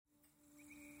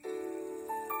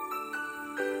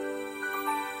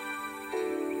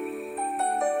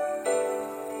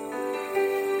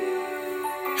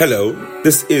Hello,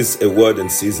 this is A Word in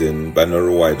Season by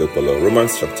Norua Idopolo,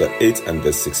 Romans chapter 8 and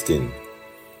verse 16.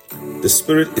 The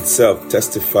Spirit itself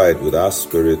testified with our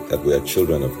spirit that we are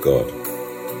children of God.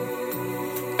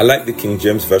 I like the King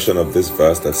James version of this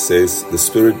verse that says, the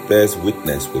Spirit bears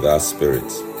witness with our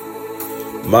spirits.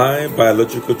 My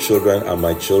biological children are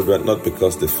my children not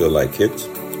because they feel like it.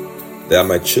 They are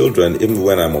my children even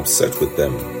when I'm upset with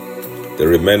them. They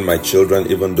remain my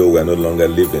children even though we are no longer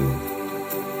living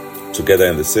together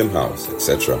in the same house,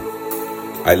 etc.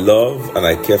 I love and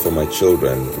I care for my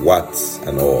children, warts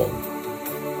and all.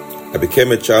 I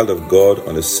became a child of God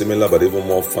on a similar but even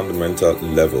more fundamental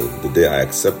level the day I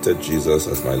accepted Jesus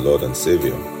as my Lord and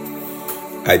Savior.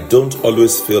 I don't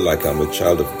always feel like I'm a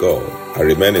child of God. I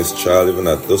remain His child even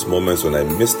at those moments when I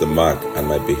miss the mark and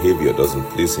my behavior doesn't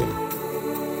please Him.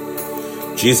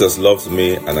 Jesus loves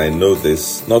me, and I know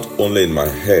this not only in my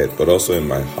head but also in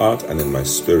my heart and in my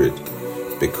spirit,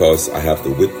 because I have the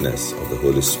witness of the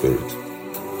Holy Spirit.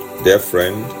 Dear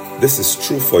friend, this is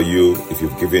true for you if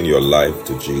you've given your life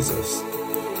to Jesus.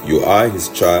 You are His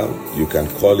child, you can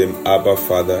call Him Abba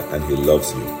Father, and He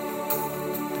loves you.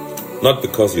 Not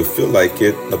because you feel like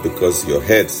it, not because your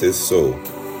head says so,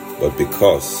 but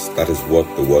because that is what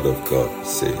the Word of God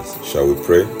says. Shall we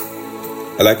pray?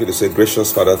 I'd like you to say,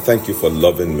 Gracious Father, thank you for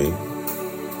loving me.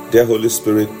 Dear Holy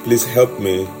Spirit, please help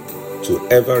me to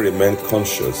ever remain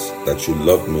conscious that you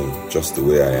love me just the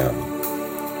way I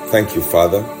am. Thank you,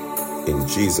 Father. In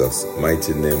Jesus'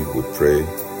 mighty name we pray.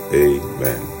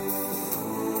 Amen.